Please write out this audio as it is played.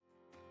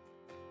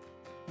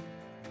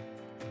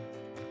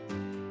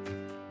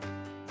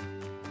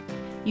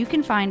You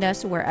can find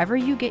us wherever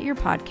you get your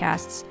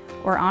podcasts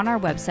or on our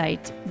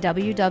website,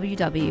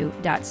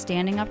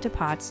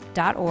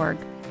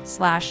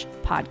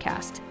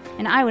 www.standinguptopots.org/podcast.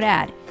 And I would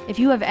add, if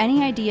you have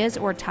any ideas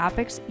or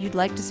topics you'd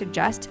like to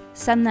suggest,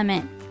 send them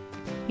in.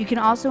 You can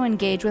also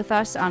engage with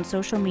us on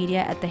social media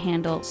at the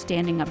handle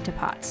Standing Up to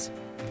Pots.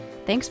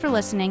 Thanks for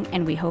listening,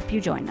 and we hope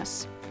you join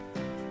us.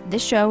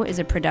 This show is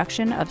a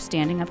production of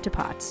Standing Up to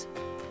Pots.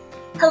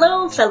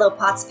 Hello, fellow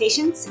POTS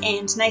patients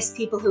and nice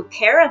people who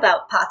care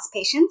about POTS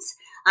patients.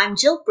 I'm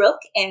Jill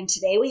Brooke, and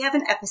today we have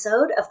an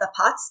episode of the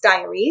POTS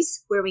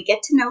Diaries where we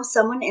get to know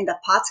someone in the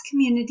POTS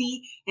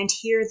community and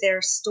hear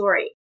their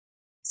story.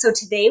 So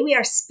today we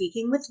are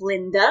speaking with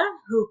Linda,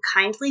 who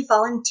kindly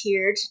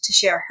volunteered to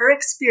share her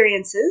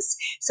experiences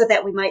so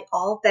that we might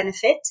all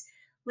benefit.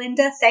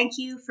 Linda, thank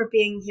you for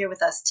being here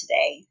with us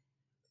today.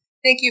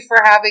 Thank you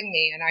for having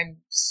me, and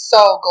I'm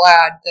so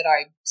glad that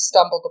I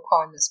stumbled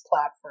upon this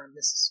platform.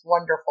 This is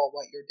wonderful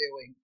what you're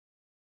doing.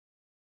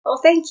 Well,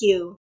 thank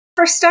you.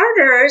 For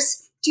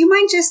starters, do you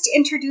mind just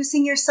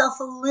introducing yourself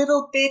a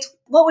little bit?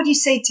 What would you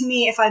say to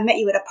me if I met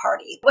you at a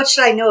party? What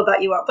should I know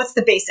about you? What's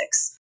the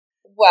basics?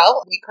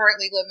 Well, we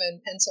currently live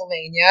in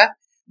Pennsylvania.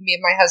 Me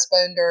and my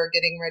husband are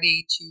getting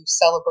ready to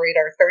celebrate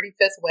our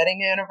 35th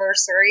wedding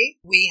anniversary.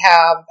 We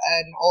have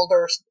an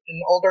older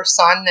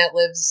son that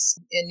lives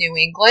in New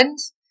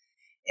England.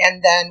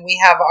 And then we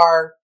have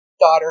our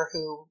daughter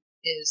who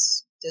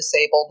is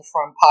disabled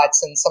from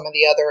POTS and some of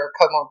the other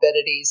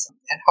comorbidities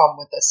at home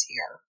with us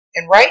here.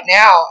 And right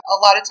now, a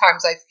lot of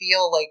times I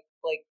feel like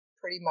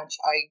pretty much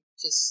I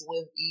just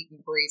live, eat,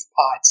 and breathe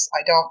POTS.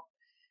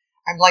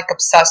 I'm like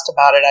obsessed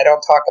about it. I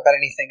don't talk about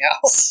anything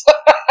else.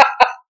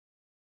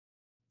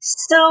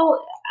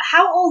 So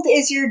how old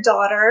is your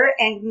daughter?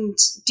 And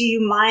do you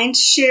mind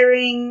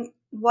sharing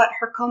what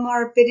her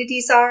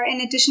comorbidities are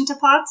in addition to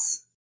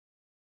POTS?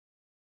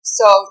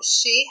 So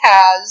she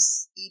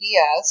has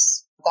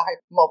EDS, the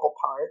hypermobile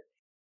part.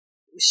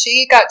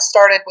 She got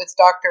started with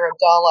Dr.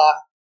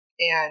 Abdullah,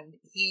 and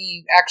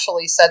he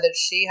actually said that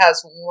she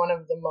has one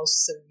of the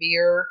most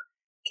severe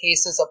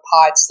cases of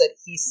POTS that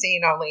he's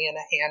seen only in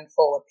a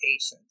handful of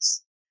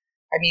patients.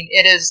 I mean,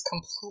 it has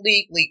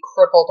completely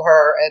crippled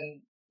her,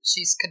 and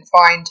she's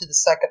confined to the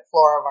second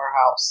floor of our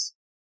house.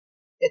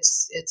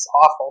 It's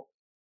awful.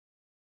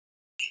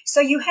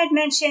 So you had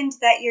mentioned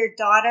that your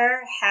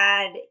daughter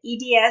had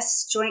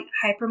EDS, joint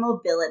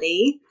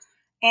hypermobility,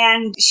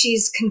 and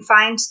she's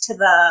confined to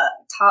the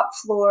top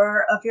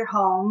floor of your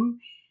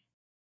home.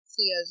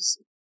 She is.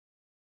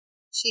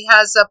 She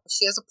has a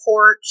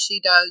port. She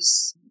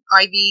does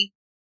IV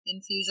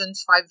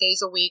infusions 5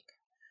 days a week.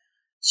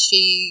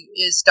 She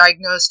is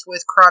diagnosed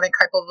with chronic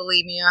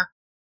hypovolemia.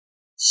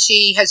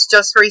 She has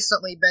just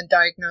recently been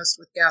diagnosed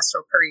with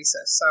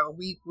gastroparesis, so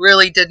we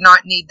really did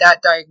not need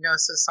that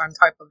diagnosis on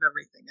top of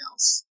everything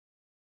else.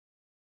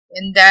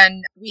 And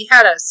then we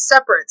had a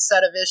separate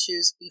set of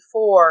issues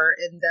before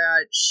in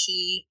that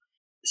she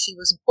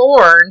was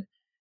born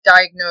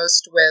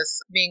diagnosed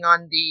with being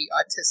on the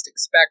autistic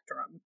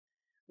spectrum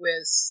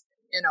with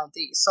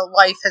NLD. So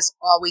life has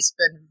always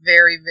been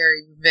very,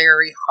 very,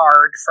 very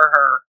hard for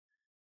her.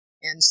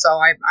 And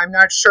so I'm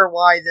not sure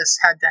why this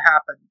had to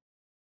happen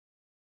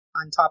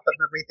on top of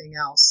everything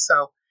else.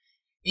 So,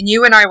 and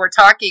you and I were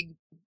talking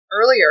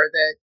earlier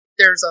that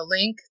there's a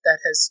link that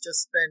has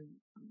just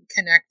been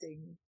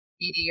connecting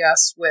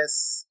EDS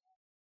with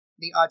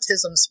the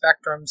autism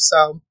spectrum.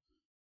 So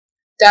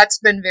that's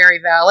been very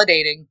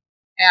validating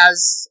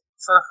as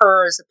for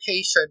her as a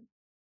patient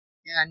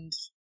and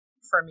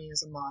for me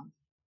as a mom.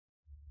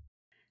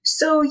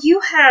 So you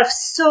have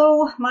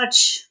so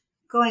much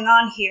going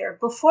on here.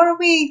 Before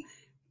we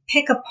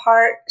pick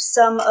apart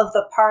some of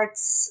the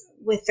parts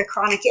with the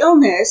chronic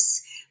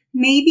illness,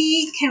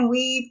 maybe can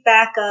we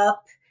back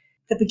up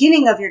the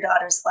beginning of your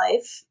daughter's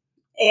life?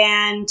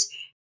 And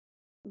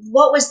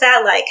what was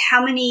that like?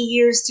 How many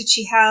years did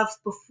she have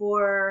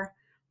before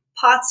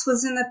POTS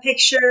was in the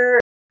picture?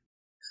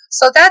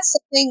 So that's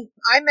the thing.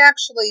 I'm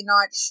actually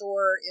not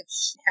sure if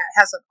she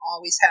hasn't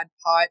always had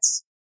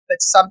POTS,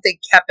 but something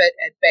kept it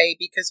at bay,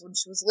 because when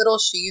she was little,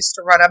 she used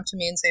to run up to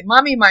me and say,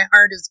 "Mommy, my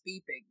heart is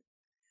beeping."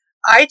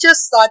 I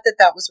just thought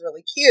that was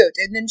really cute.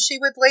 And then she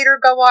would later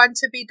go on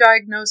to be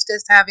diagnosed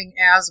as having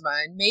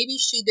asthma. And maybe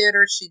she did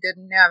or she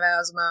didn't have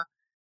asthma,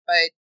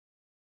 but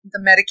the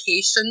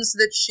medications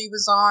that she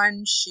was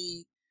on,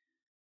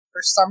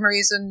 for some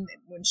reason,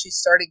 when she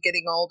started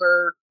getting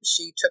older,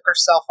 she took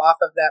herself off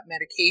of that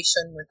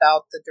medication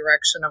without the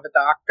direction of a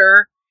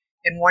doctor.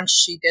 And once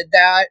she did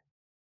that,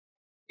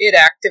 it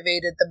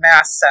activated the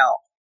mast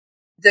cell.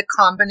 The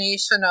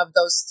combination of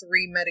those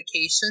three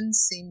medications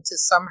seemed to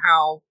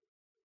somehow,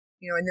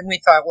 and then we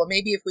thought, well,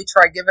 maybe if we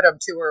try giving them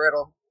to her,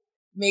 it'll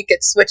make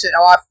it switch it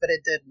off, but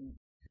it didn't.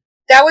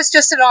 That was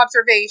just an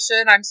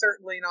observation. I'm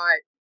certainly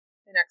not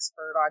an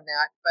expert on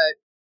that, but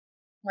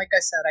like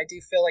I said, I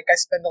do feel like I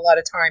spend a lot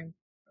of time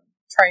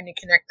trying to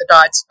connect the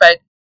dots,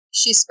 but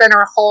she spent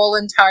her whole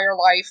entire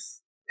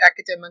life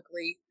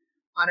academically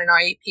on an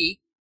IEP.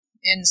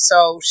 And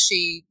so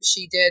she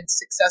did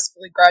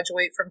successfully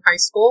graduate from high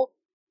school.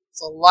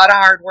 a lot of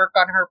hard work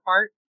on her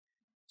part.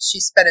 She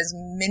spent as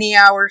many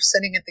hours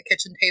sitting at the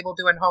kitchen table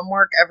doing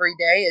homework every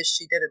day as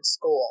she did at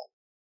school.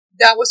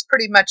 That was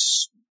pretty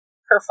much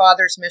her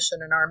father's mission,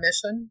 and our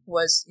mission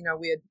was,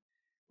 we had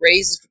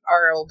raised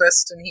our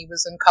oldest and he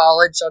was in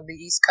college on the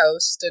East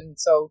Coast, and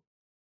so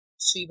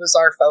she was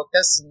our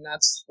focus, and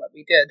that's what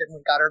we did, and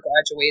we got her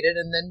graduated,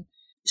 and then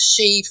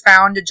she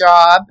found a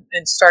job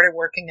and started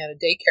working at a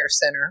daycare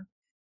center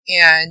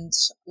and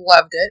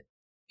loved it,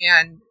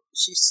 and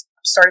she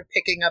started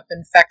picking up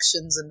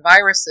infections and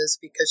viruses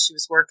because she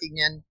was working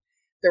in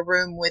the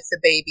room with the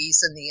babies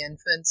and the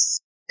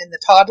infants and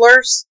the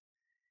toddlers.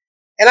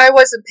 And I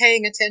wasn't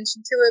paying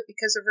attention to it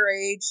because of her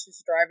age. She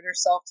was driving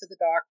herself to the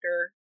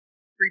doctor,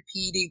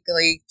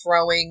 repeatedly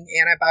throwing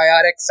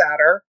antibiotics at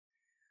her.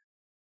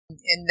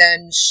 And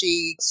then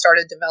she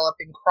started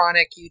developing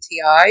chronic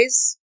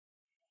UTIs.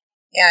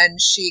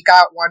 And she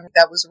got one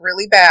that was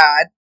really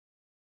bad,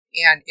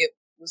 and it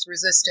was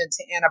resistant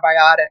to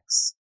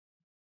antibiotics.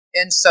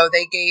 And so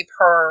they gave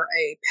her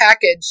a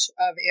package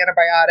of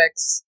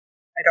antibiotics.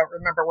 I don't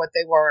remember what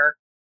they were,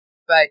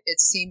 but it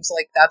seems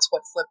like that's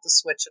what flipped the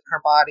switch in her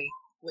body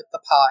with the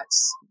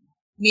POTS.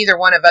 Neither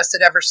one of us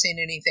had ever seen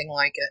anything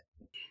like it.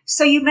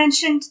 So you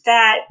mentioned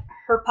that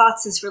her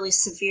POTS is really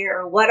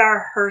severe. What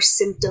are her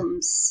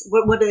symptoms?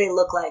 What do they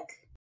look like?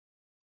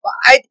 Well,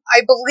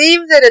 I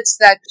believe that it's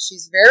that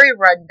she's very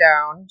run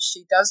down.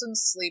 She doesn't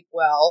sleep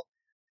well.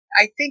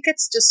 I think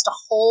it's just a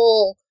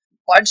whole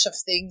bunch of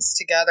things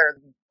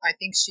together. I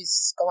think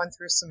she's going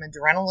through some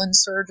adrenaline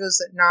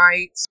surges at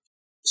night.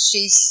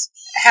 She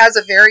has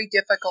a very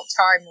difficult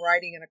time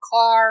riding in a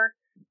car,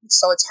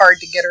 so it's hard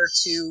to get her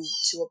to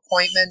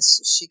appointments.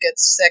 She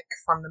gets sick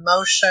from the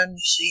motion.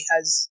 She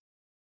has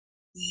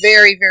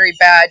very, very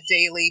bad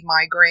daily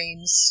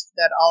migraines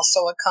that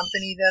also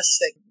accompany this.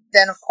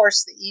 Then, of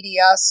course, the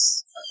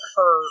EDS,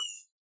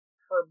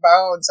 her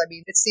bones. I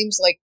mean, it seems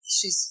like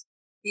she's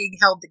being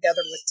held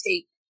together with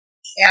tape,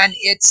 and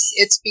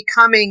it's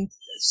becoming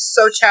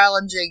so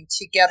challenging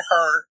to get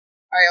her.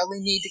 I only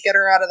need to get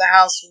her out of the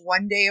house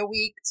one day a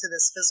week to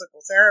this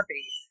physical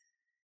therapy,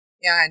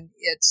 and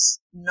it's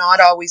not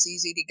always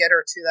easy to get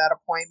her to that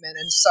appointment.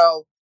 And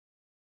so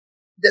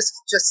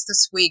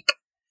this week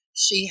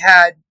she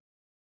had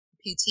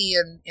PT,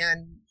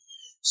 and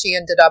she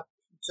ended up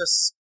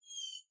just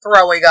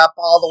throwing up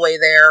all the way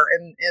there.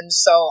 And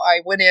so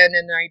I went in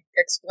and I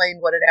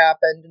explained what had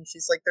happened, and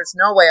she's like, there's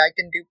no way I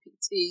can do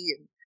PT.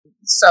 And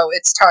so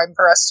it's time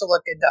for us to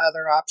look into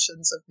other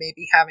options of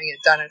maybe having it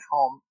done at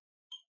home.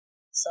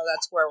 So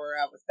that's where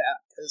we're at with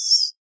that,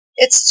 because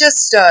it's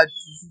just a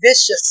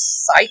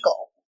vicious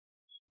cycle.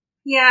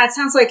 Yeah, it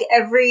sounds like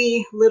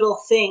every little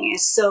thing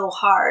is so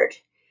hard.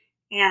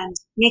 And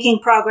making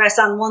progress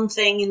on one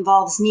thing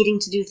involves needing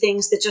to do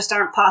things that just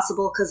aren't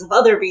possible because of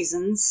other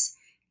reasons.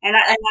 And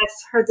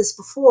I've heard this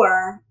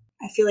before.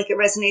 I feel like it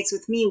resonates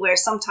with me, where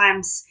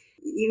sometimes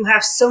you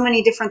have so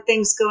many different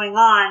things going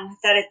on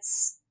that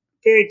it's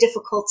very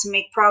difficult to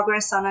make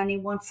progress on any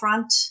one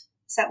front.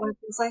 Is that what it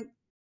feels like?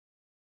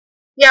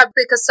 Yeah,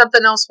 because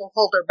something else will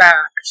hold her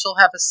back. She'll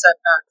have a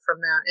setback from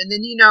that. And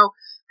then you know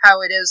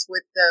how it is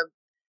with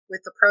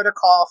the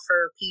protocol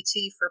for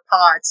PT for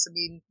POTS. I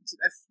mean,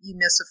 if you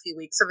miss a few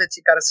weeks of it,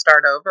 you got to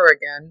start over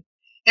again.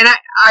 And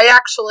I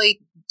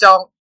actually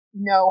don't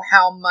know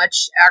how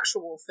much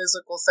actual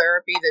physical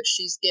therapy that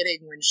she's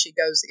getting when she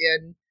goes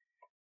in,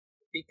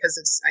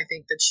 because I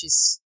think that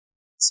she's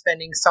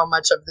spending so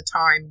much of the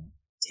time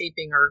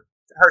taping her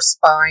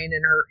spine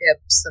and her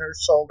hips and her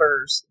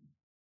shoulders.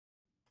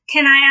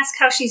 Can I ask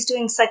how she's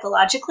doing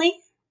psychologically?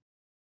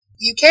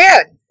 You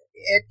can.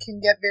 It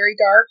can get very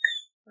dark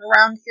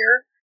around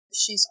here.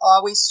 She's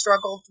always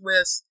struggled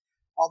with,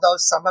 although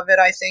some of it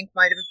I think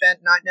might have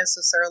been not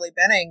necessarily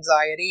been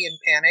anxiety and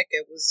panic,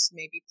 it was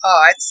maybe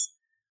POTS.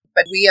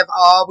 But we have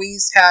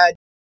always had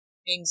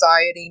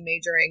anxiety,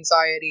 major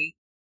anxiety,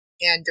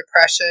 and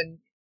depression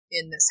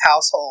in this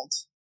household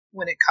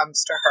when it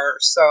comes to her.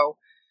 So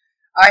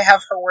I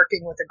have her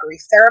working with a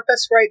grief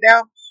therapist right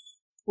now,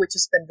 which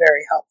has been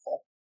very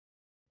helpful.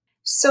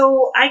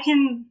 So I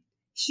can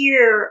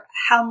hear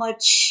how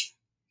much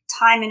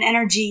time and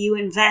energy you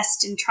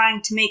invest in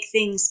trying to make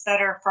things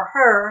better for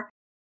her.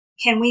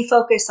 Can we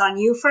focus on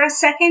you for a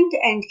second?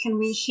 And can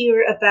we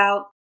hear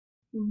about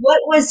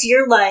what was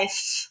your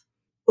life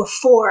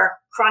before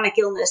chronic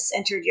illness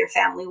entered your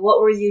family?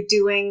 What were you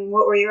doing?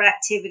 What were your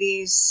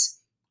activities?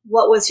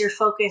 What was your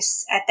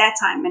focus at that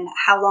time? And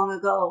how long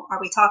ago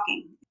are we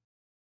talking?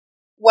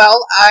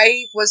 Well,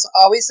 I was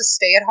always a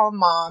stay-at-home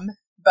mom,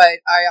 but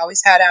I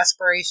always had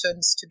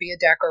aspirations to be a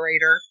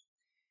decorator.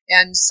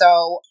 And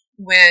so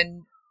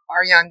when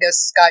our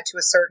youngest got to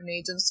a certain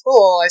age in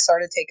school, I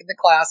started taking the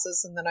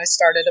classes, and then I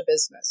started a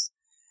business.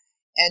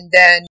 And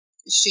then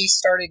she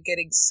started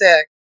getting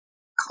sick.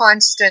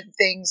 Constant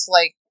things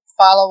like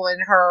following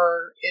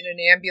her in an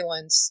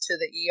ambulance to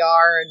the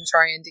ER and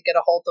trying to get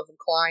a hold of a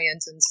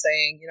client and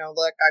saying,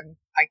 look,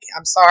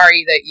 I'm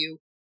sorry that you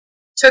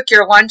took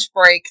your lunch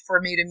break for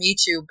me to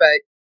meet you,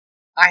 but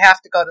I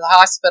have to go to the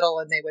hospital,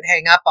 and they would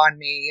hang up on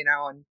me,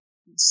 and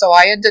So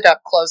I ended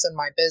up closing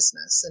my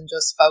business and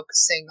just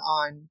focusing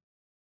on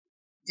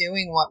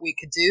doing what we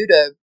could do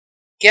to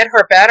get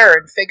her better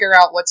and figure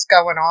out what's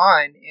going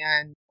on.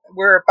 And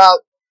we're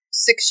about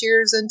 6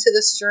 years into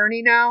this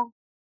journey now.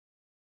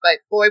 But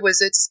boy,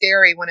 was it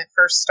scary when it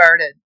first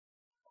started.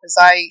 Because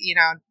I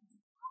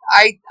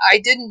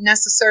didn't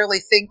necessarily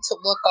think to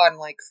look on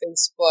like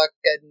Facebook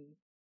and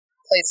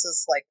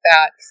places like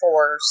that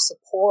for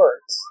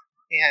support.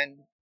 And,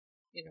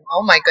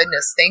 oh my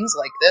goodness, things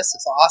like this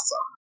is awesome.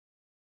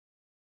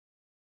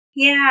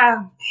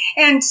 Yeah.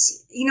 And,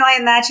 I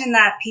imagine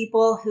that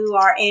people who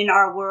are in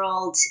our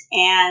world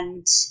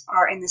and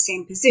are in the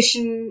same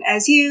position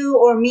as you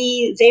or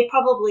me, they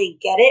probably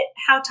get it,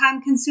 how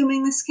time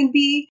consuming this can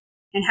be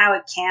and how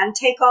it can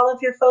take all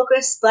of your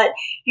focus. But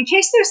in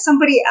case there's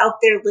somebody out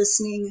there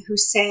listening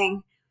who's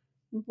saying,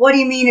 what do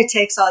you mean it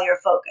takes all your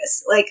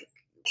focus? Like,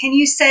 can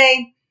you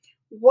say,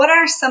 what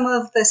are some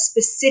of the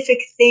specific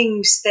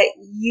things that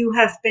you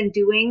have been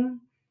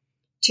doing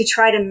to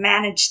try to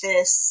manage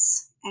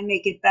this and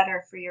make it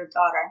better for your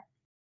daughter?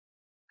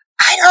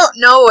 I don't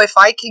know if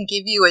I can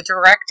give you a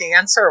direct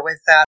answer with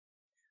that.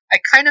 I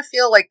kind of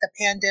feel like the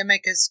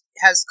pandemic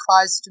has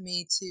caused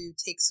me to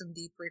take some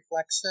deep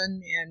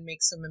reflection and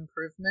make some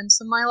improvements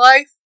in my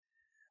life.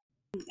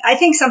 I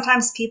think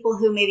sometimes people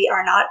who maybe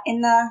are not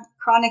in the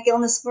chronic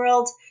illness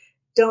world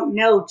don't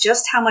know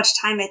just how much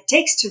time it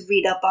takes to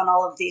read up on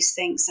all of these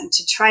things and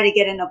to try to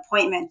get an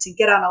appointment, to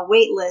get on a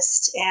wait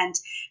list and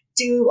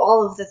do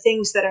all of the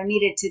things that are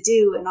needed to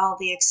do and all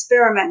the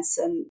experiments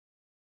and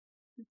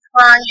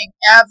trying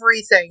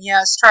everything.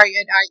 Yes, trying.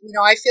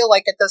 I feel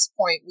like at this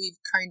point we've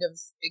kind of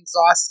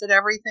exhausted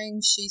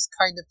everything. She's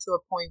kind of to a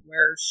point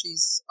where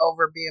she's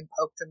over being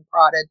poked and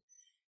prodded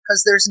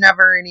because there's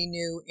never any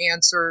new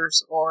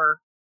answers,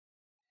 or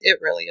it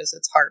really is.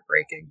 It's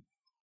heartbreaking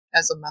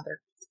as a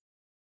mother.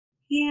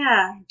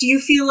 Yeah. Do you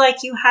feel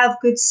like you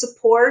have good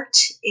support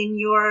in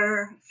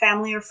your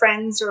family or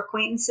friends or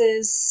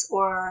acquaintances,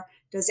 or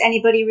does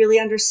anybody really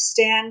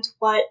understand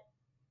what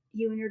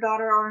you and your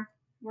daughter are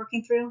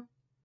working through?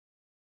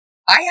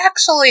 I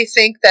actually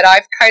think that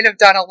I've kind of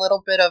done a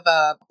little bit of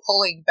a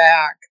pulling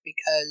back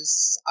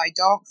because I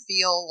don't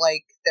feel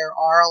like there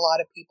are a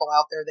lot of people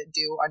out there that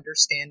do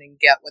understand and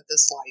get what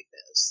this life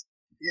is.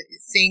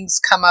 Things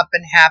come up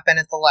and happen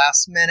at the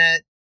last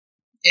minute.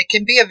 It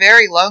can be a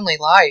very lonely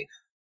life.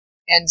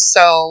 And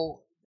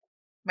so,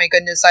 my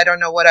goodness, I don't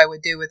know what I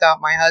would do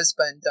without my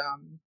husband.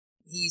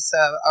 He's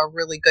a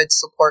really good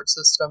support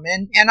system.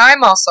 And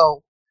I'm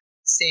also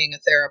seeing a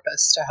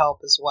therapist to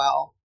help as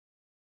well.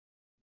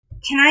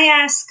 Can I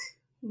ask,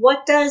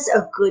 what does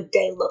a good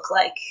day look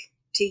like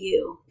to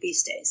you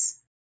these days?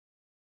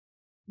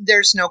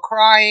 There's no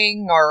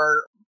crying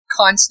or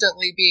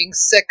constantly being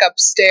sick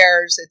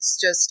upstairs. It's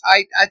just,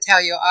 I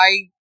tell you,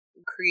 I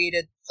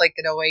created like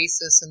an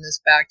oasis in this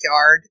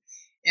backyard.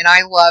 And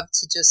I love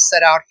to just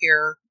sit out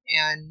here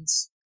and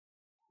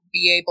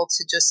be able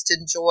to just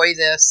enjoy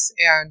this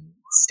and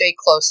stay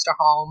close to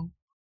home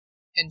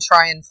and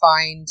try and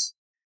find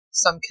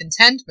some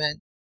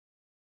contentment.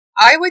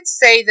 I would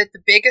say that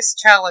the biggest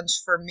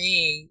challenge for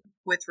me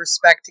with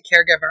respect to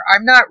caregiver,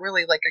 I'm not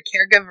really like a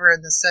caregiver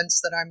in the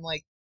sense that I'm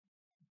like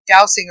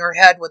dousing her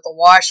head with a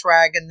wash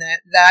rag in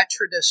that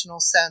traditional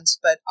sense,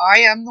 but I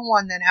am the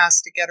one that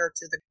has to get her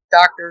to the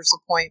doctor's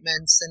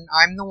appointments, and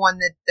I'm the one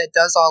that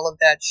does all of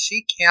that.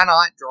 She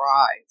cannot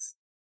drive.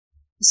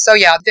 So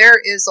yeah, there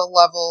is a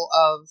level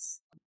of,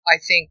 I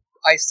think,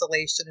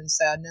 isolation and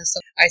sadness.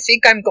 I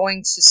think I'm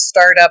going to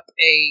start up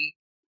a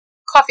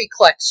coffee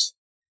clutch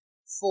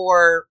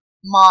for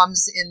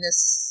moms in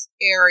this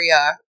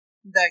area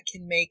that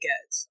can make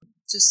it,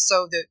 just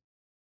so that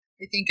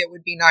I think it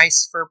would be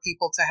nice for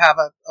people to have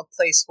a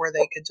place where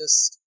they could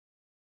just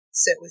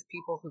sit with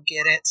people who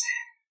get it.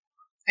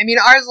 I mean,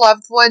 our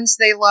loved ones,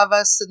 they love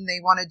us and they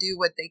want to do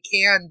what they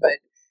can, but,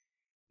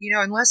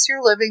 unless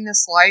you're living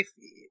this life,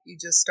 you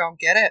just don't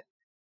get it.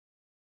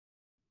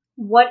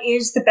 What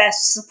is the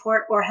best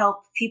support or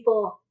help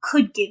people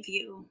could give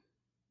you?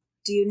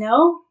 Do you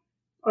know?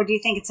 Or do you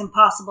think it's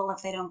impossible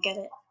if they don't get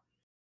it?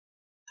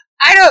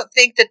 I don't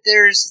think that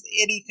there's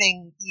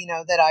anything,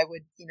 that I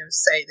would,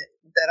 say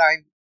that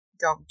I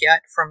don't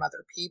get from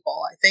other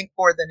people. I think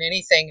more than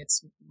anything,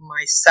 it's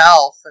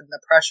myself and the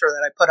pressure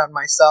that I put on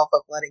myself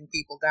of letting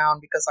people down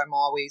because I'm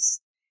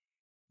always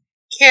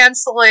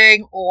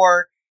canceling,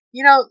 or,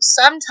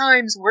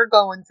 sometimes we're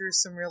going through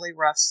some really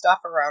rough stuff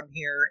around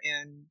here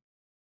and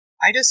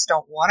I just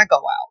don't want to go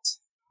out.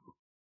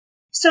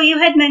 So you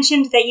had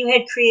mentioned that you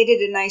had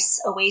created a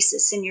nice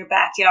oasis in your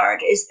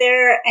backyard. Is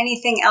there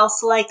anything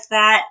else like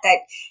that that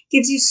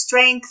gives you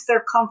strength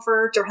or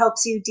comfort or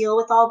helps you deal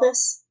with all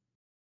this?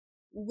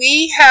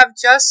 We have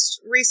just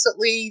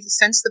recently,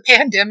 since the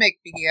pandemic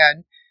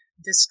began,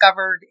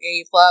 discovered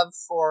a love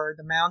for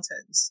the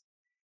mountains.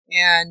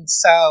 And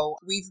so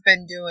we've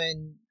been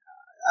doing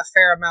a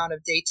fair amount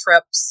of day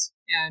trips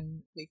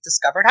and we've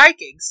discovered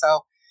hiking.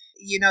 So,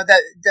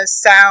 the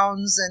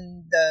sounds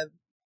and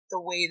the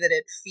way that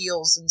it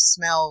feels and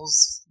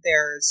smells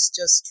there is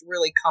just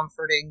really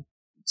comforting.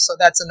 So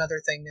that's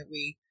another thing that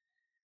we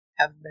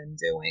have been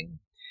doing.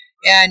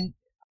 And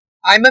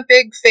I'm a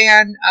big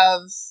fan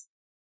of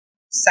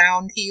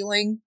sound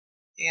healing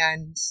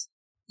and,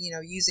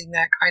 using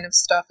that kind of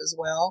stuff as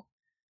well.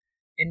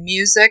 And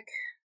music,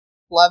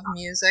 love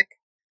music,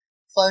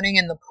 floating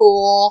in the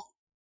pool,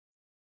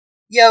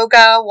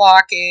 yoga,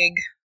 walking,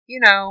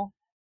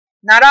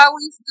 not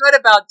always good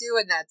about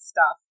doing that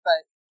stuff,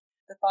 but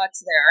the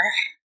thought's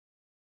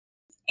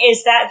there.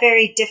 Is that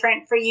very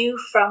different for you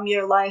from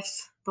your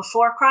life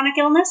before chronic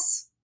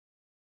illness?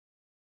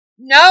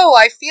 No,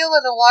 I feel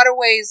in a lot of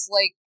ways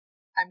like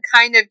I'm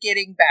kind of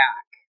getting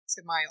back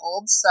to my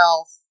old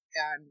self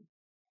and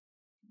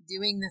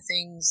doing the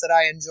things that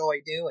I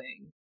enjoy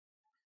doing.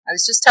 I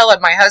was just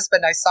telling my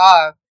husband I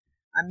saw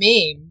a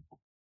meme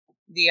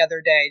the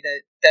other day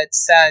that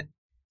said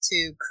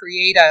to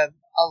create a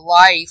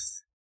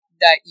life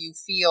that you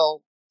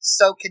feel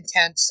so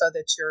content so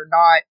that you're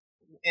not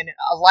in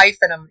a life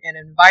and an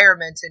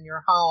environment in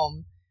your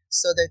home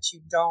so that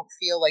you don't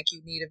feel like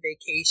you need a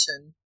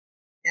vacation.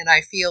 And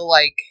I feel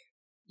like,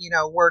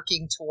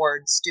 working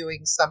towards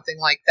doing something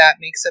like that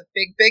makes a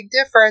big, big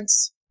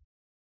difference.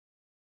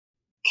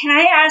 Can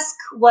I ask,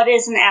 what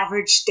does an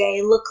average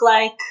day look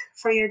like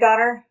for your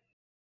daughter?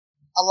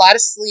 A lot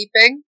of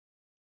sleeping.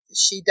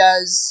 She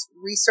does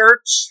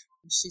research.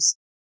 She's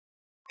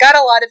got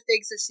a lot of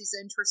things that she's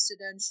interested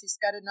in. She's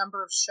got a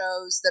number of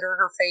shows that are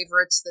her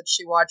favorites that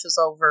she watches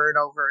over and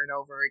over and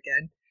over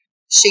again.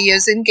 She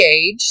is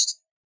engaged.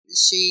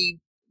 She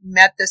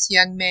met this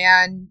young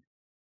man,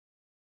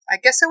 I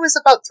guess it was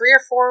about 3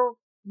 or 4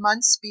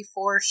 months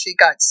before she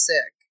got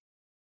sick.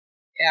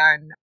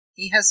 And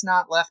he has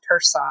not left her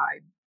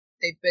side.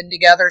 They've been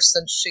together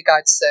since she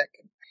got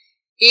sick.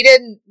 He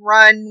didn't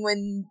run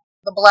when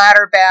the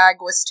bladder bag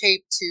was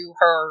taped to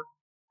her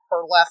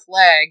left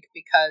leg,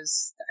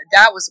 because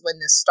that was when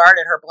this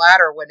started. Her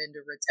bladder went into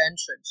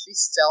retention. She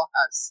still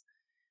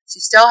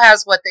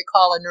has what they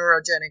call a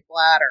neurogenic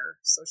bladder,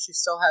 so she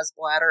still has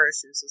bladder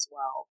issues as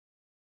well,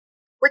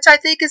 which I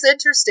think is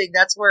interesting.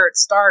 That's where it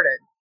started.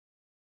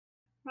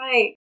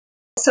 Right.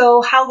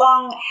 So how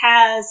long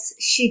has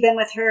she been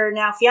with her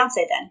now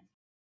fiance then?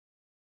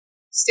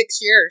 6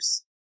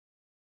 years.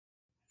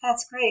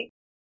 That's great.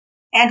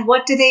 And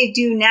what do they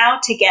do now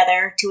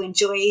together to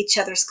enjoy each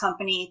other's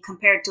company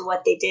compared to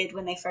what they did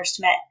when they first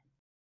met?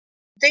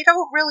 They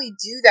don't really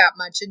do that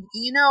much. And,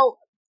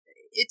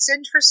 it's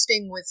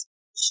interesting with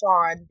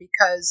Sean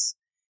because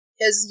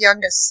his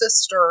youngest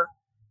sister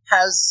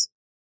has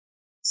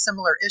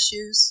similar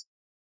issues.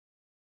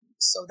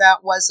 So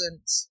that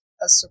wasn't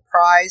a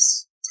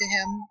surprise to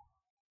him.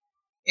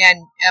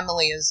 And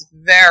Emily is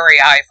very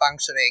high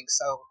functioning.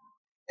 So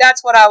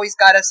that's what always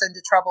got us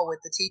into trouble with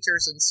the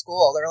teachers in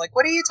school. They're like,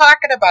 what are you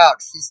talking about?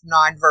 She's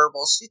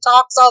nonverbal. She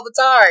talks all the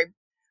time.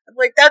 I'm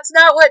like, that's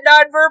not what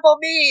nonverbal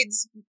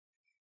means.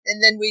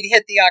 And then we'd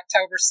hit the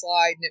October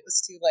slide and it was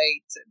too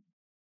late.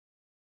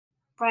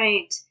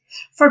 Right.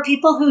 For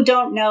people who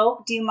don't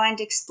know, do you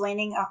mind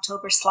explaining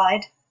October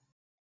slide?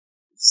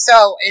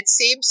 So it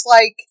seems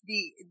like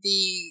the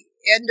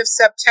end of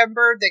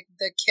September,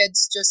 the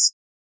kids just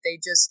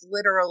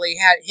literally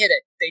hit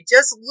it. They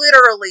just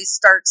literally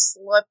start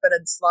slipping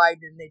and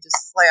sliding, and they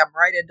just slam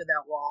right into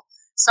that wall.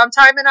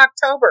 Sometime in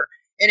October.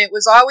 And it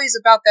was always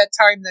about that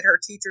time that her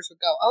teachers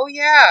would go, oh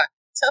yeah,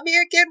 tell me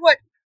again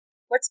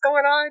what's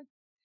going on.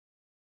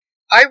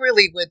 I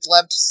really would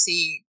love to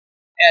see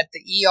at the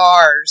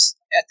ERs,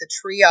 at the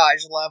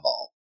triage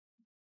level,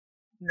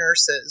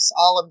 nurses,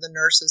 all of the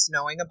nurses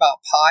knowing about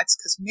POTS,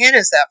 because man,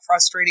 is that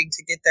frustrating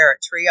to get there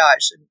at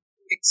triage and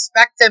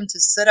expect them to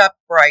sit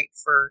upright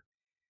for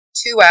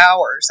 2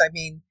 hours. I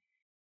mean,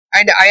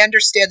 I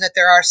understand that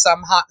there are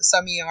some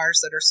ERs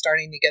that are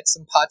starting to get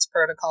some POTS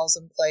protocols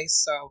in place,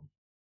 so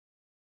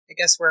I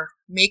guess we're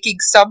making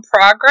some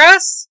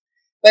progress.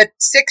 But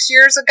 6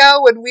 years ago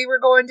when we were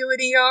going to an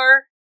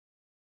ER,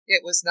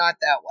 it was not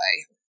that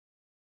way.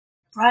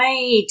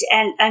 Right.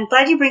 And I'm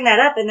glad you bring that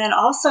up. And then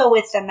also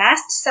with the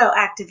mast cell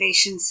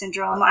activation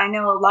syndrome, I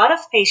know a lot of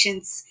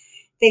patients,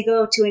 they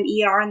go to an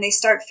ER and they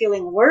start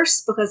feeling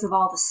worse because of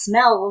all the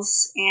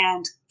smells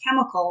and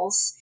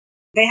chemicals.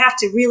 They have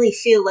to really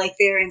feel like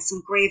they're in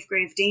some grave,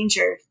 grave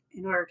danger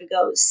in order to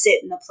go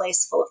sit in a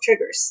place full of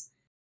triggers.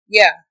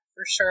 Yeah,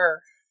 for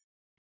sure.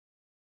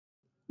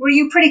 Were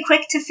you pretty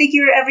quick to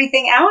figure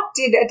everything out?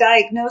 Did a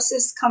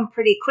diagnosis come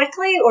pretty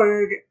quickly,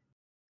 or?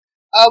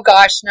 Oh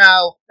gosh,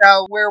 no.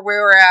 No, where we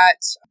were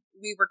at,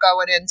 we were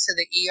going into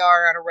the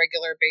ER on a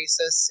regular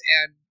basis,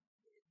 and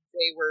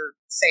they were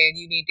saying,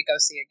 you need to go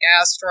see a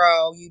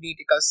gastro, you need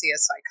to go see a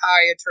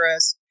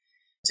psychiatrist,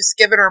 just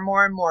giving her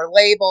more and more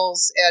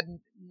labels and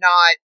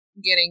not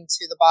getting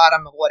to the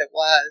bottom of what it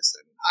was.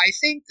 And I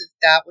think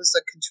that was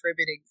a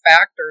contributing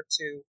factor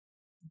to,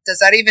 does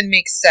that even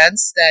make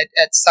sense that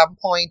at some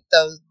point,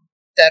 though,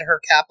 that her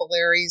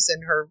capillaries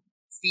in her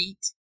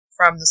feet,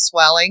 from the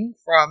swelling,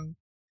 from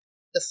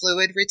the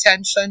fluid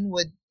retention,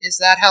 is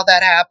that how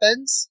that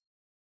happens?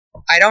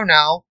 I don't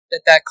know,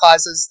 that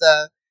causes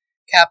the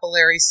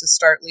capillaries to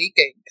start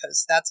leaking,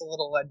 because that's a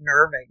little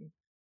unnerving.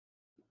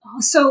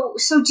 So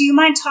do you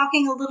mind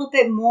talking a little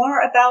bit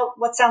more about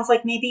what sounds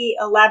like maybe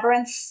a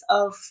labyrinth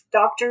of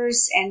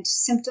doctors and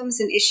symptoms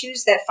and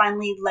issues that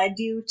finally led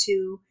you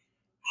to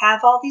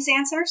have all these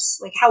answers?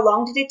 Like, how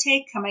long did it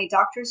take? How many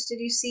doctors did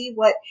you see?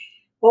 What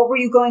were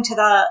you going to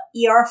the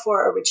ER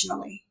for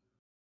originally?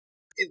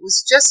 It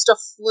was just a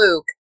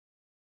fluke.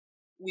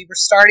 We were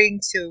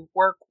starting to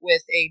work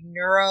with a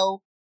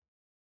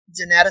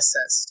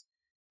neurogeneticist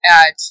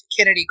at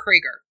Kennedy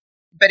Krieger,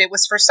 but it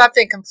was for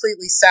something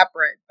completely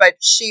separate.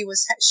 But she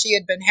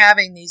had been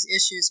having these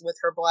issues with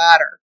her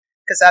bladder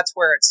because that's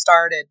where it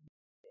started.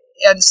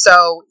 And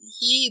so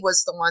he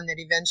was the one that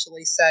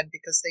eventually said,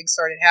 because things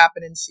started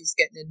happening, she's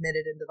getting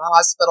admitted into the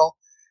hospital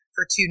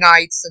for 2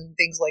 nights and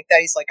things like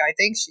that. He's like, I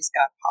think she's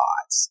got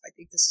POTS. I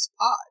think this is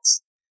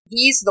POTS.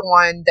 He's the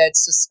one that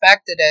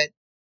suspected it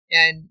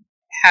and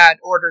had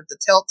ordered the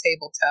tilt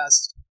table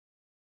test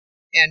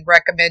and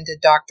recommended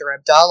Dr.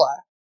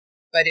 Abdullah.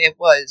 But it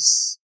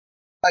was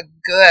a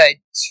good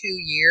 2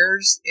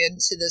 years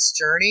into this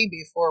journey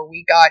before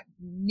we got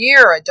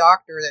near a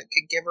doctor that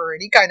could give her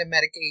any kind of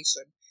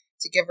medication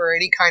to give her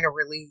any kind of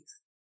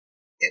relief.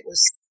 It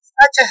was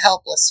such a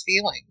helpless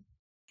feeling.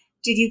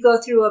 Did you go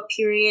through a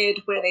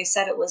period where they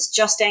said it was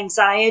just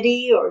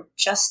anxiety or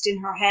just in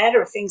her head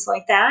or things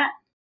like that?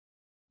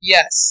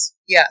 Yes.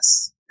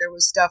 There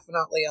was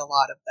definitely a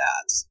lot of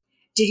that.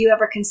 Did you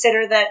ever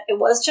consider that it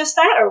was just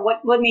that, or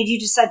what made you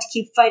decide to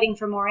keep fighting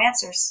for more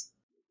answers?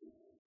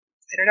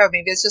 I don't know,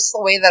 maybe it's just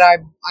the way that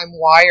I'm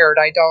wired.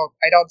 I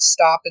don't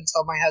stop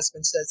until my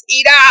husband says,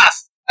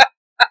 "Enough!"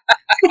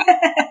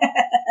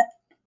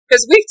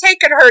 Because we've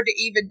taken her to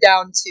even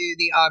down to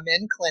the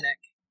Amen clinic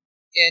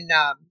in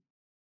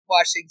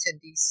Washington,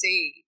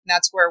 D.C. And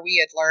that's where we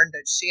had learned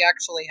that she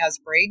actually has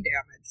brain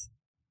damage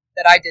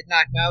that I did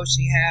not know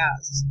she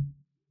has.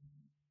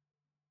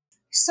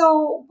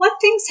 So what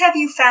things have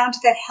you found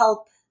that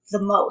help the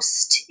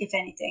most, if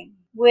anything,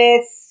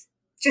 with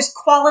just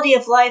quality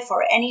of life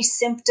or any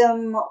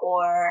symptom,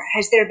 or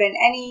has there been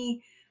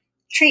any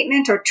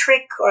treatment or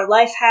trick or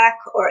life hack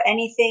or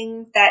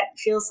anything that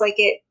feels like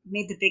it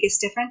made the biggest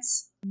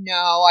difference? No,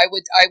 I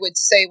would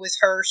say with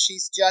her,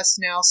 she's just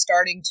now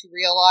starting to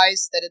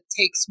realize that it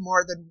takes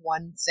more than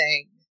one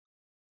thing.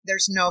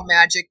 There's no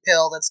magic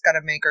pill that's going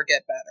to make her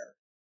get better.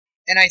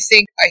 And I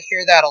think I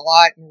hear that a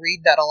lot and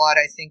read that a lot.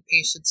 I think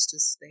patients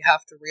they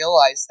have to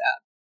realize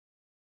that.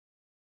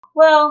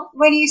 Well,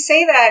 when you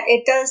say that,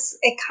 it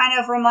kind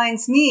of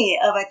reminds me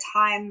of a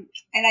time,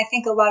 and I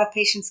think a lot of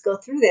patients go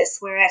through this,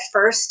 where at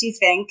first you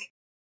think,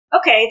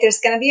 okay,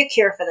 there's going to be a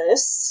cure for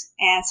this,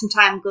 and some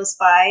time goes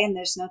by and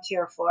there's no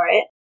cure for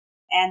it.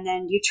 And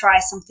then you try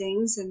some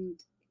things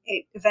and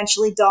it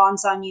eventually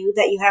dawns on you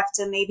that you have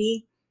to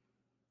maybe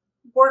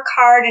work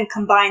hard and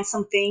combine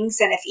some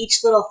things. And if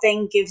each little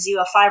thing gives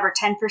you a 5 or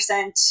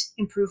 10%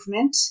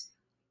 improvement,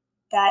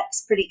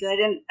 that's pretty good.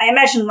 And I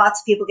imagine lots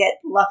of people get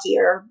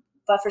luckier,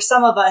 but for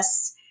some of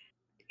us,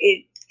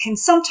 it can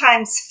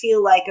sometimes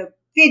feel like a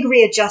big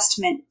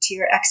readjustment to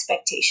your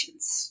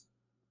expectations.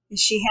 Is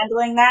she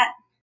handling that?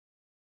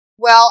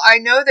 Well, I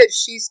know that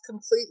she's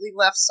completely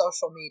left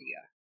social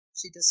media.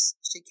 She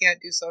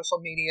can't do social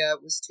media.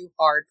 It was too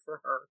hard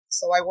for her.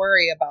 So I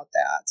worry about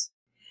that.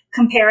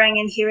 Comparing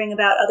and hearing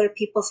about other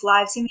people's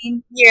lives, you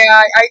mean?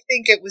 Yeah, I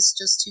think it was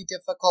just too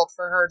difficult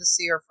for her to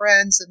see her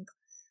friends in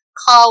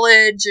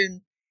college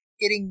and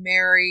getting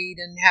married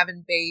and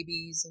having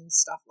babies and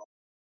stuff like that.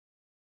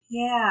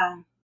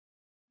 Yeah.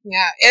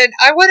 Yeah, and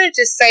I wanted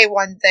to say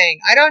one thing.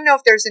 I don't know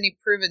if there's any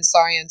proven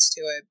science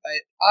to it,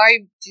 but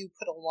I do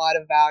put a lot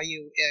of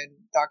value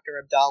in Dr.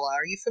 Abdullah.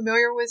 Are you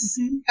familiar with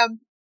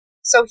him?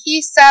 So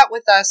he sat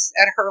with us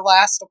at her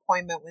last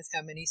appointment with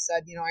him, and he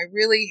said, I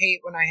really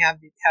hate when I have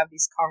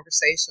these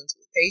conversations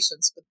with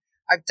patients, but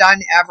I've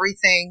done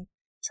everything,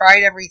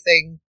 tried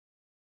everything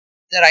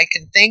that I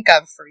can think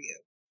of for you.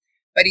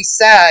 But he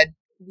said,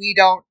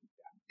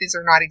 these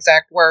are not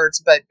exact words,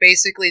 but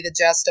basically the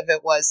gist of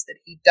it was that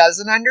he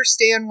doesn't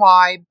understand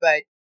why,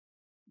 but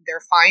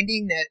they're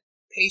finding that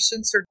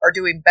patients are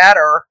doing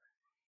better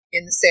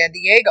in the San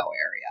Diego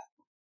area.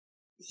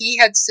 He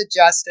had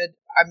suggested,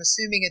 I'm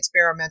assuming it's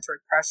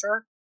barometric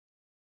pressure.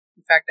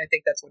 In fact, I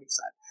think that's what he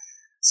said.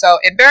 So,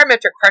 and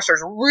barometric pressure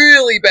is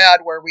really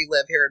bad where we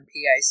live here in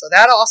PA. So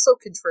that also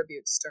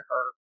contributes to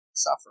her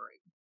suffering.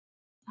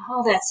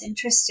 Oh, that's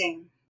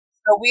interesting.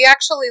 So we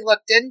actually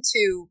looked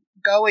into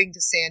going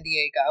to San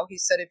Diego. He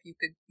said if you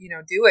could,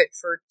 do it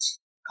for a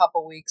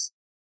couple weeks,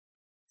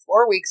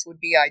 4 weeks would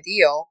be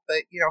ideal.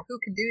 But, who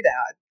can do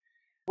that?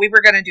 We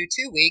were going to do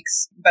 2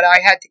 weeks, but I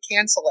had to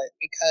cancel it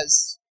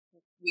because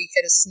we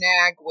hit a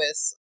snag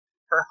with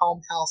her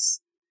home health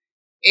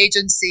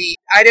agency.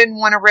 I didn't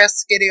want to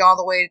risk getting all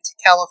the way to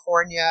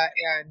California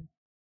and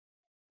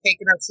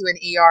taking her to an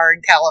ER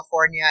in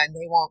California and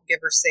they won't give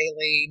her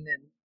saline.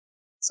 And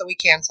so we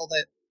canceled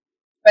it.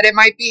 But it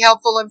might be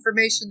helpful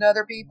information to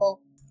other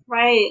people.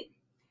 Right.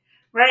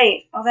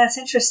 Oh, that's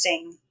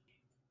interesting.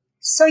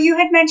 So you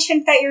had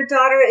mentioned that your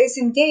daughter is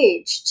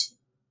engaged.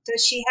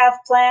 Does she have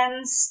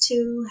plans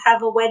to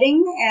have a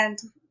wedding? And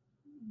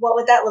what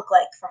would that look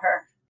like for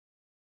her?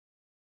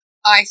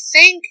 I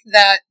think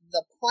that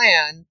the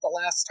plan, the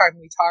last time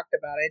we talked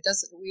about it,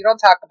 we don't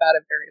talk about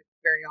it very,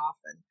 very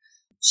often.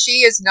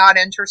 She is not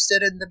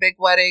interested in the big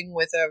wedding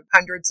with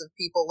hundreds of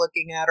people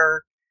looking at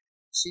her.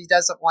 She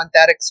doesn't want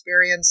that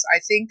experience. I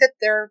think that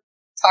they're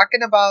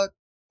talking about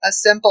a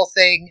simple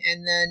thing,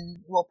 and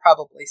then we'll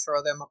probably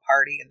throw them a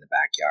party in the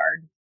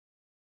backyard.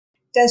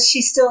 Does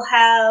she still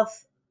have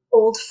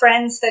old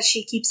friends that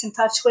she keeps in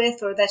touch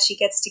with or that she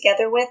gets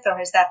together with, or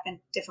has that been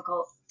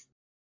difficult?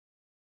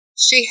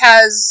 She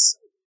has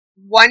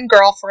one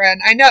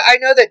girlfriend. I know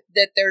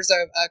that there's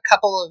a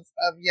couple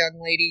of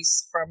young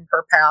ladies from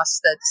her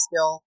past that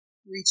still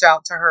reach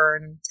out to her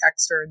and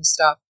text her and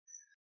stuff.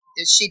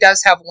 She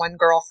does have one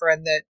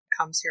girlfriend that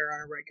comes here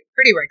on a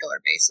pretty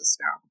regular basis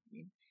now. I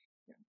mean,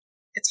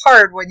 it's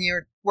hard when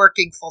you're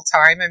working full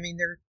time. I mean,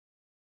 they're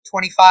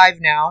 25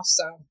 now,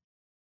 so.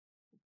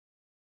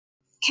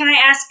 Can I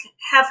ask,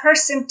 have her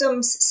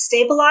symptoms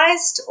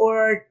stabilized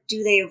or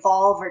do they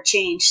evolve or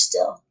change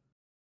still?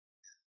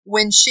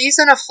 When she's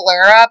in a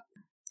flare-up,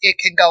 it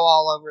can go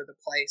all over the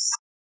place.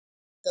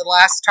 The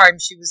last time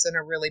she was in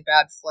a really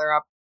bad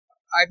flare-up,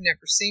 I've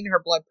never seen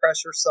her blood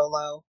pressure so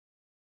low.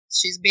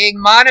 She's being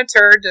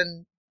monitored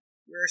and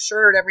we're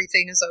assured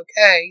everything is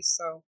okay.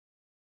 So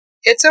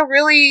it's a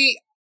really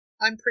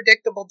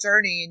unpredictable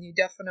journey, and you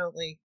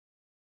definitely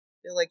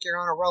feel like you're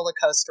on a roller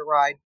coaster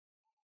ride.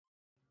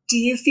 Do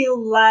you feel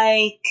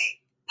like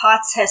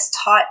POTS has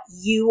taught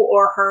you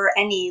or her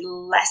any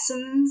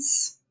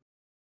lessons?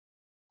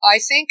 I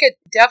think it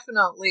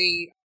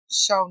definitely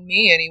shown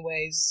me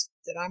anyways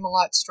that I'm a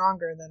lot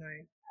stronger than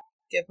I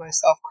give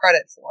myself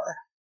credit for.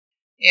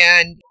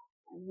 And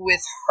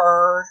with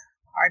her,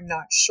 I'm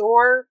not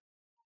sure,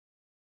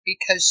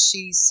 because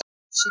she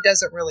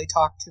doesn't really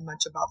talk too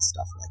much about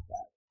stuff like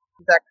that.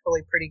 She's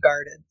actually pretty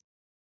guarded.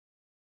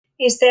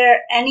 Is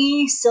there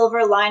any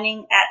silver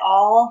lining at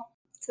all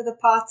to the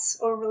POTS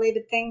or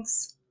related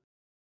things?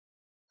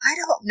 I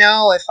don't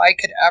know if I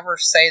could ever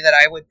say that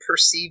I would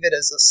perceive it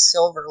as a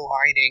silver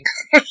lining.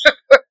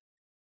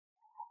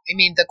 I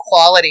mean, the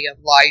quality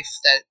of life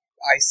that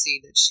I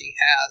see that she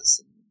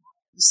has.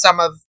 Some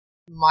of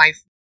my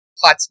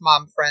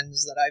POTSmom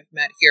friends that I've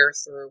met here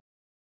through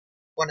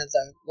one of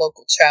the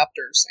local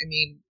chapters. I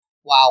mean,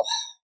 wow.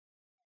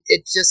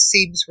 It just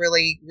seems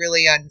really,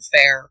 really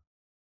unfair.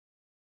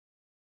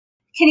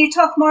 Can you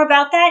talk more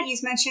about that? You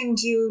mentioned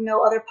you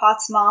know other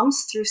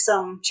POTSmoms through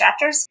some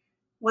chapters.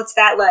 What's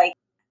that like?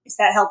 Is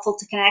that helpful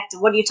to connect?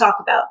 What do you talk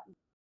about?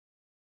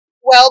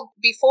 Well,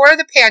 before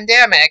the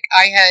pandemic,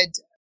 I had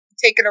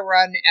taken a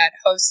run at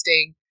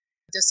hosting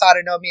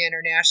Dysautonomia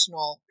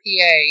International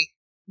PA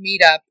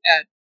meetup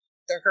at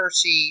the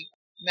Hershey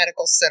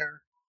Medical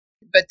Center.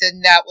 But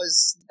then that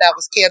was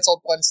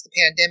canceled once the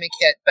pandemic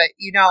hit. But,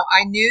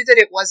 I knew that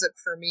it wasn't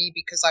for me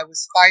because I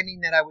was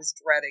finding that I was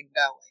dreading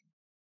going.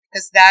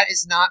 Because that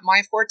is not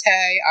my forte.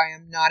 I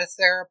am not a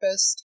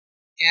therapist.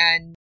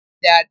 And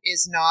that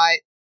is not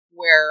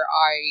where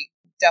I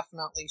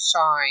definitely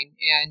shine.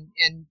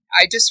 And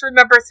I just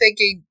remember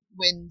thinking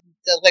when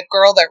the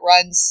girl that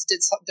runs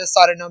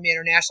Dysautonomia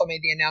International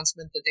made the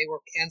announcement that they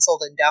were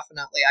canceled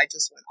indefinitely, I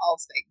just went, oh,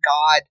 thank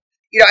God.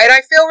 And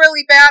I feel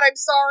really bad. I'm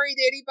sorry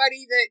to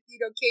anybody that,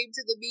 came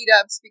to the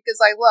meetups, because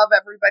I love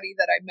everybody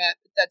that I met,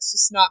 but that's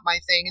just not my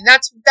thing. And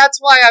that's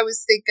why I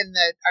was thinking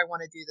that I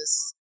want to do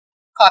this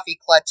coffee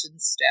clutch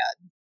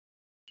instead.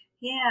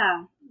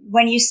 Yeah.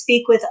 When you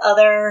speak with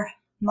other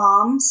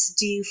moms,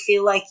 do you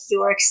feel like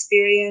your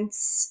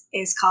experience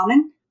is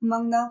common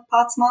among the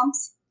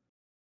POTSmoms?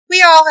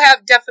 We all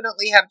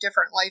definitely have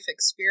different life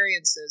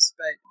experiences,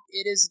 but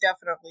it is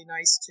definitely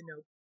nice to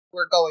know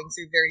we're going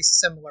through very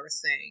similar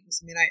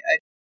things. I mean,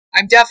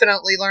 I'm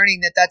definitely learning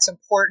that that's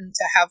important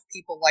to have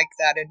people like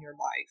that in your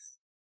life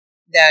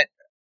that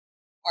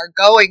are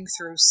going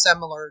through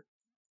similar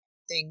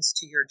things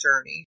to your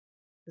journey,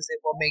 because it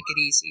will make it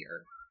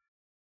easier.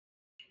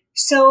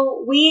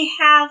 So we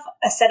have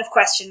a set of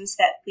questions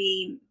that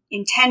we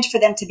intend for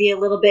them to be a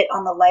little bit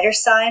on the lighter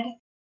side,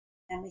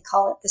 and we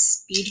call it the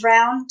speed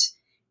round.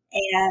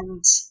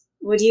 And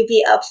would you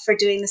be up for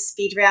doing the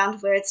speed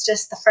round where it's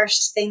just the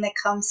first thing that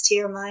comes to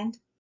your mind?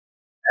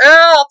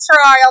 Oh, I'll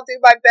try. I'll do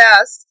my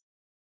best.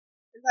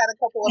 I've had a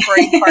couple of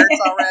brain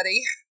farts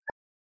already.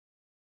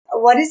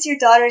 What is your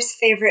daughter's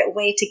favorite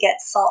way to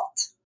get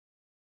salt?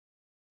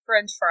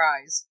 French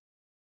fries.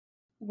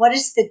 What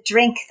is the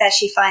drink that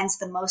she finds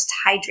the most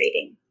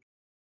hydrating?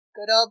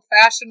 Good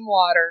old-fashioned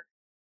water.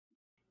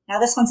 Now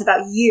this one's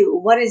about you.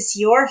 What is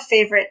your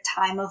favorite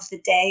time of the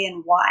day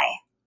and why?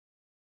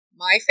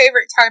 My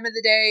favorite time of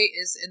the day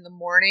is in the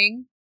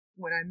morning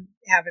when I'm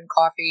having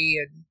coffee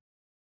and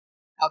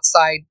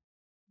outside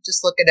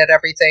just looking at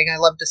everything. I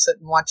love to sit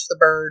and watch the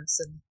birds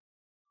and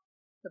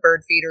the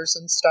bird feeders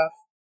and stuff.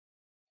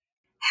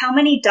 How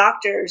many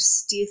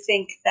doctors do you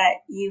think that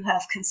you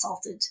have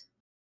consulted?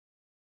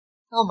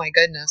 Oh my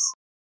goodness.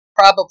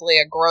 Probably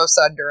a gross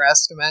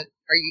underestimate.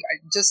 Are you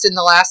just in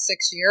the last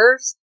 6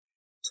 years?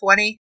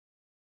 20?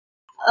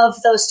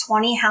 Of those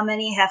 20, how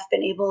many have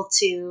been able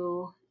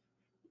to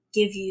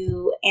give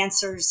you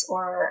answers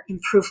or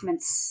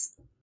improvements?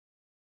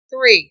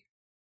 3.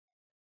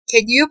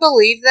 Can you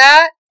believe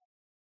that?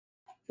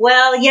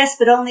 Well, yes,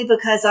 but only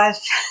because I've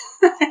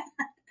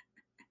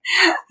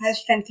I've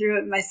been through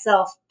it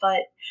myself. But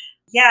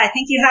yeah, I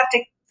think you have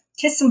to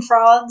kiss some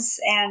frogs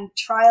and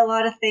try a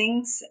lot of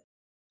things.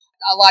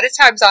 A lot of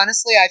times,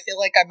 honestly, I feel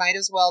like I might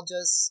as well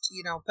just,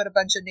 put a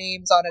bunch of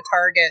names on a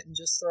target and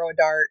just throw a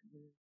dart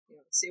and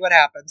see what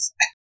happens.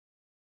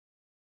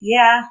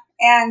 Yeah,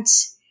 and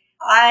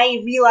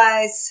I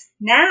realize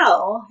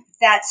now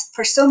that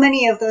for so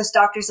many of those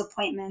doctor's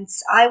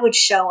appointments, I would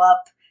show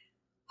up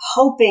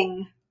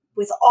hoping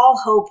with all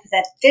hope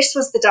that this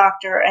was the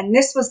doctor and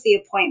this was the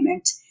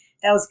appointment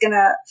that was going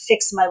to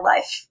fix my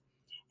life.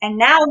 And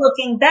now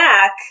looking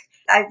back,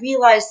 I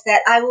realized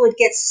that I would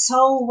get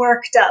so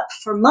worked up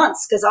for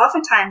months because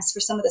oftentimes for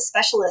some of the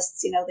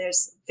specialists,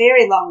 there's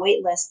very long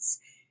wait lists.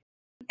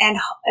 And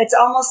it's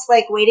almost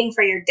like waiting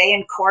for your day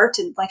in court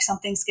and like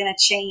something's going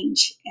to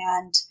change.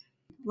 And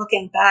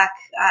looking back,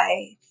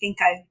 I think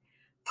I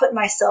put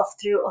myself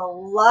through a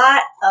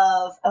lot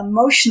of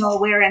emotional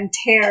wear and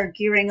tear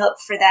gearing up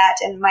for that.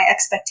 And my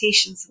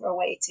expectations were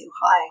way too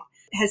high.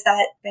 Has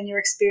that been your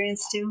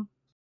experience too?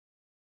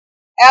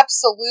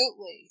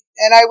 Absolutely.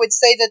 And I would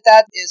say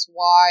that is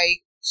why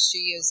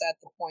she is at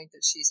the point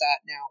that she's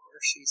at now, where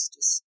she's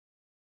just,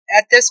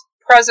 at this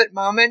present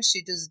moment,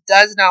 she just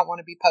does not want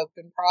to be poked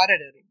and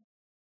prodded anymore.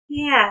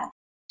 Yeah.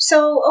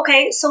 So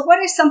what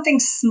is something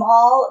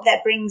small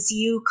that brings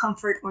you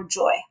comfort or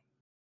joy?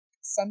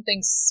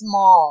 Something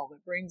small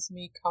that brings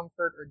me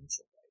comfort or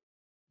joy.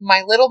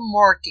 My little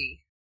Morky.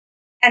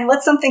 And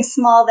what's something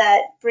small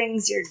that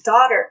brings your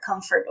daughter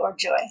comfort or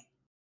joy?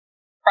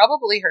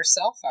 Probably her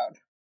cell phone.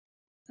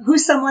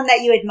 Who's someone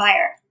that you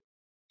admire?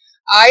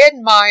 I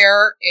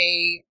admire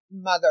a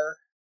mother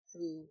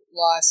who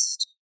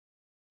lost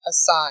a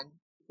son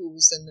who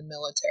was in the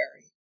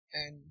military,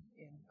 and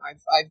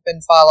I've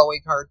been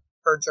following her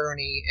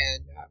journey,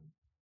 and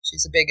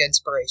she's a big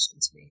inspiration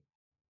to me.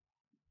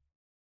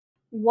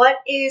 What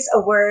is a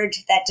word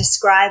that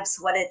describes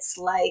what it's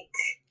like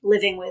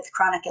living with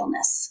chronic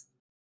illness?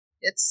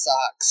 It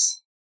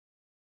sucks.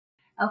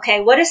 Okay,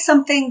 what is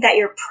something that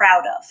you're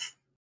proud of?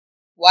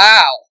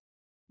 Wow,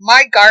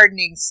 my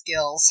gardening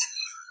skills.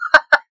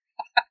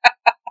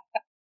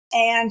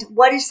 And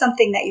what is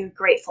something that you're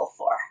grateful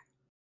for?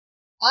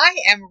 I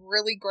am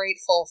really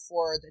grateful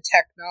for the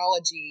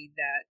technology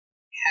that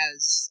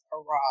has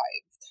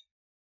arrived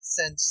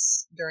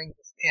since during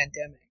this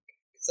pandemic,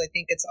 because I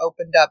think it's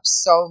opened up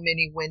so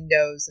many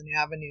windows and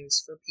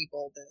avenues for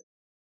people that,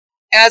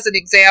 as an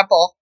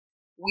example,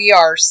 we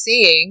are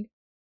seeing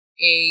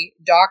a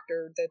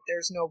doctor that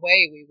there's no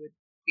way we would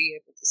be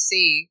able to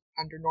see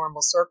under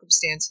normal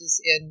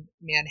circumstances in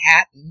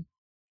Manhattan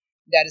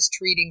that is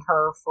treating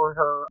her for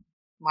her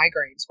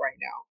migraines right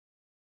now.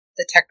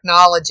 The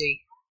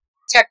technology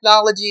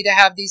to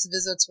have these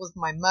visits with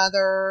my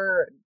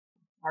mother and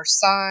our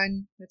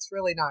son, it's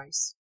really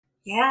nice.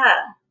 Yeah.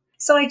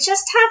 So I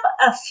just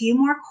have a few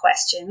more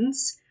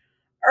questions.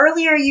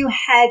 Earlier you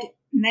had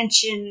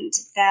mentioned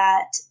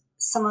that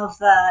some of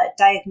the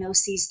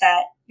diagnoses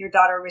that your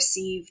daughter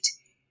received,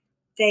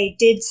 they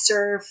did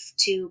serve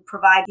to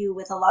provide you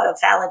with a lot of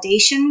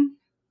validation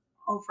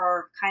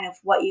over kind of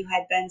what you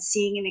had been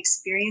seeing and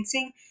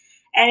experiencing.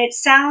 And it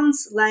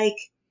sounds like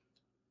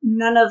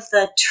none of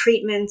the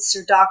treatments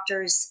or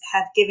doctors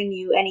have given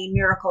you any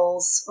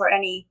miracles or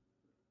any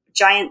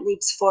giant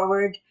leaps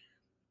forward.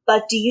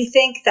 But do you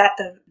think that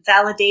the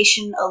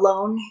validation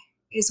alone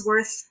is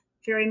worth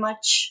very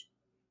much?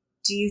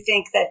 Do you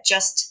think that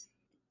just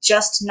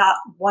not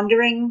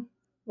wondering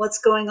what's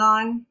going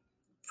on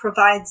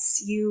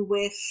provides you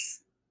with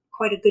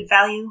quite a good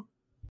value?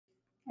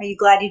 Are you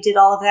glad you did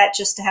all of that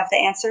just to have the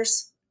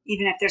answers,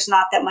 even if there's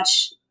not that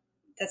much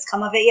that's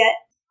come of it yet?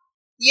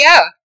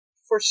 Yeah,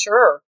 for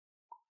sure.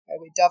 I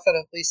would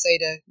definitely say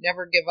to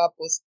never give up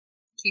with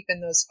keeping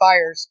those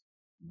fires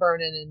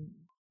burning and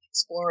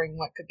exploring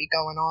what could be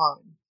going on.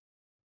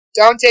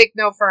 Don't take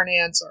no for an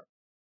answer.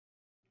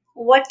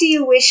 What do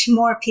you wish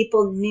more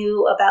people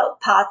knew about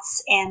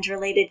POTS and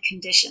related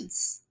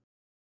conditions?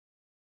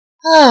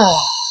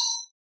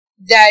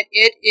 That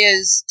it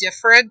is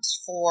different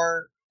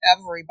for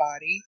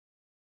everybody,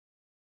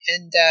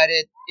 and that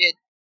it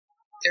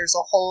there's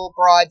a whole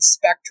broad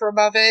spectrum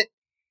of it.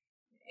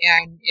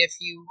 And if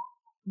you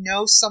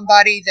know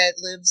somebody that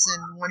lives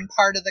in one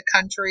part of the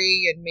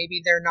country and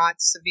maybe they're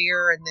not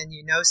severe, and then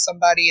you know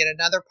somebody in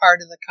another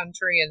part of the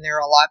country and they're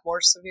a lot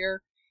more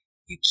severe,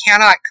 you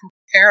cannot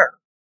compare.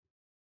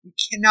 You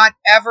cannot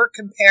ever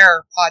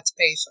compare POTS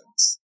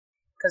patients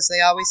because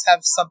they always have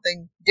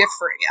something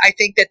different. I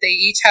think that they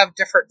each have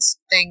different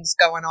things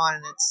going on,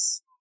 and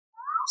it's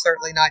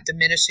certainly not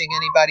diminishing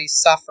anybody's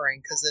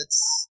suffering because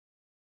it's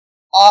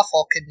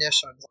awful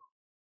conditions.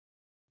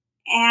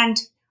 And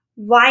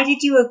why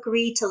did you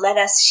agree to let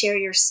us share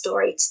your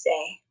story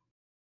today?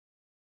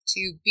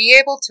 To be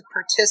able to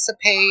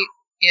participate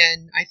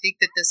in, I think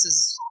that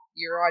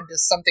you're on to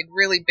something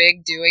really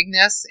big doing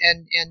this,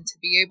 and to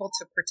be able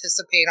to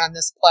participate on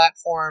this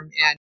platform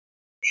and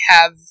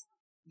have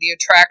the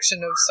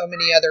attraction of so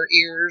many other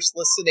ears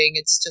listening.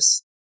 It's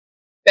just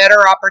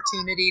better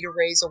opportunity to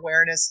raise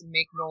awareness and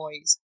make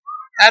noise.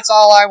 That's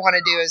all I want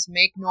to do is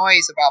make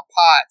noise about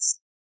POTS.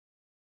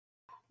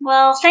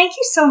 Well, thank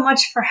you so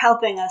much for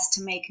helping us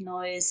to make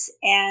noise,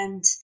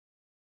 and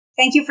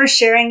thank you for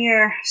sharing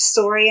your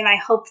story, and I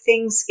hope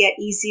things get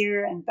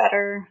easier and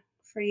better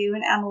for you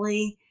and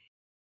Emily.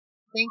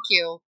 Thank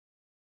you.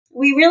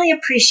 We really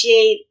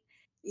appreciate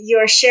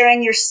your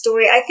sharing your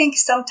story. I think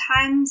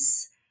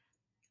sometimes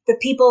the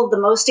people the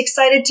most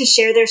excited to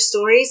share their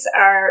stories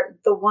are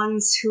the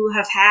ones who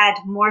have had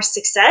more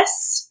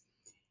success.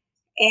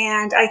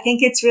 And I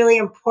think it's really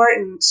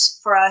important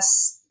for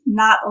us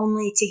not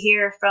only to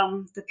hear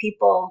from the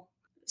people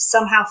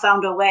somehow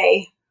found a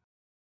way.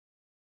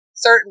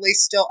 Certainly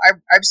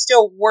I'm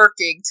still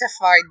working to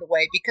find the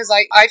way because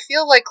I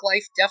feel like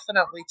life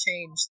definitely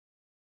changed.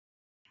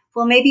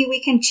 Well, maybe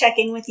we can check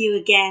in with you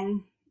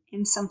again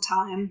in some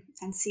time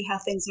and see how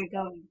things are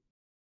going.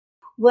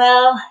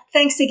 Well,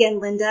 thanks again,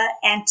 Linda.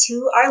 And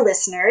to our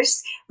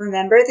listeners,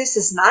 remember this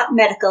is not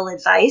medical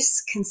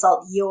advice.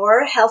 Consult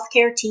your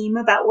healthcare team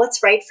about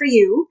what's right for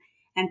you.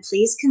 And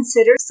please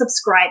consider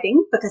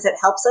subscribing because it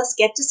helps us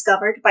get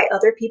discovered by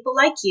other people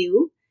like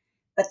you.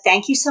 But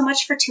thank you so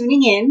much for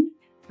tuning in.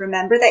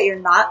 Remember that you're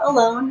not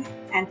alone,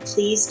 and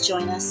please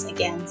join us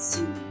again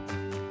soon.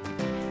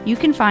 You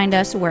can find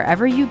us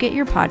wherever you get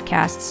your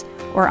podcasts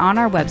or on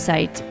our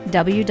website,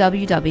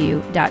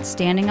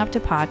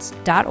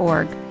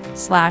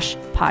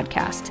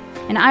 www.standinguptopots.org/podcast.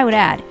 And I would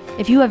add,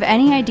 if you have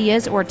any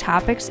ideas or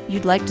topics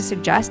you'd like to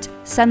suggest,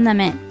 send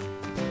them in.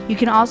 You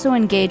can also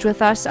engage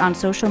with us on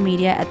social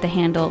media at the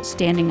handle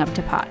Standing Up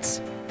to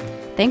POTS.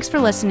 Thanks for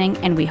listening,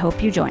 and we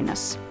hope you join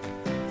us.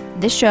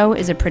 This show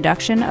is a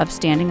production of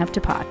Standing Up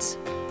to POTS.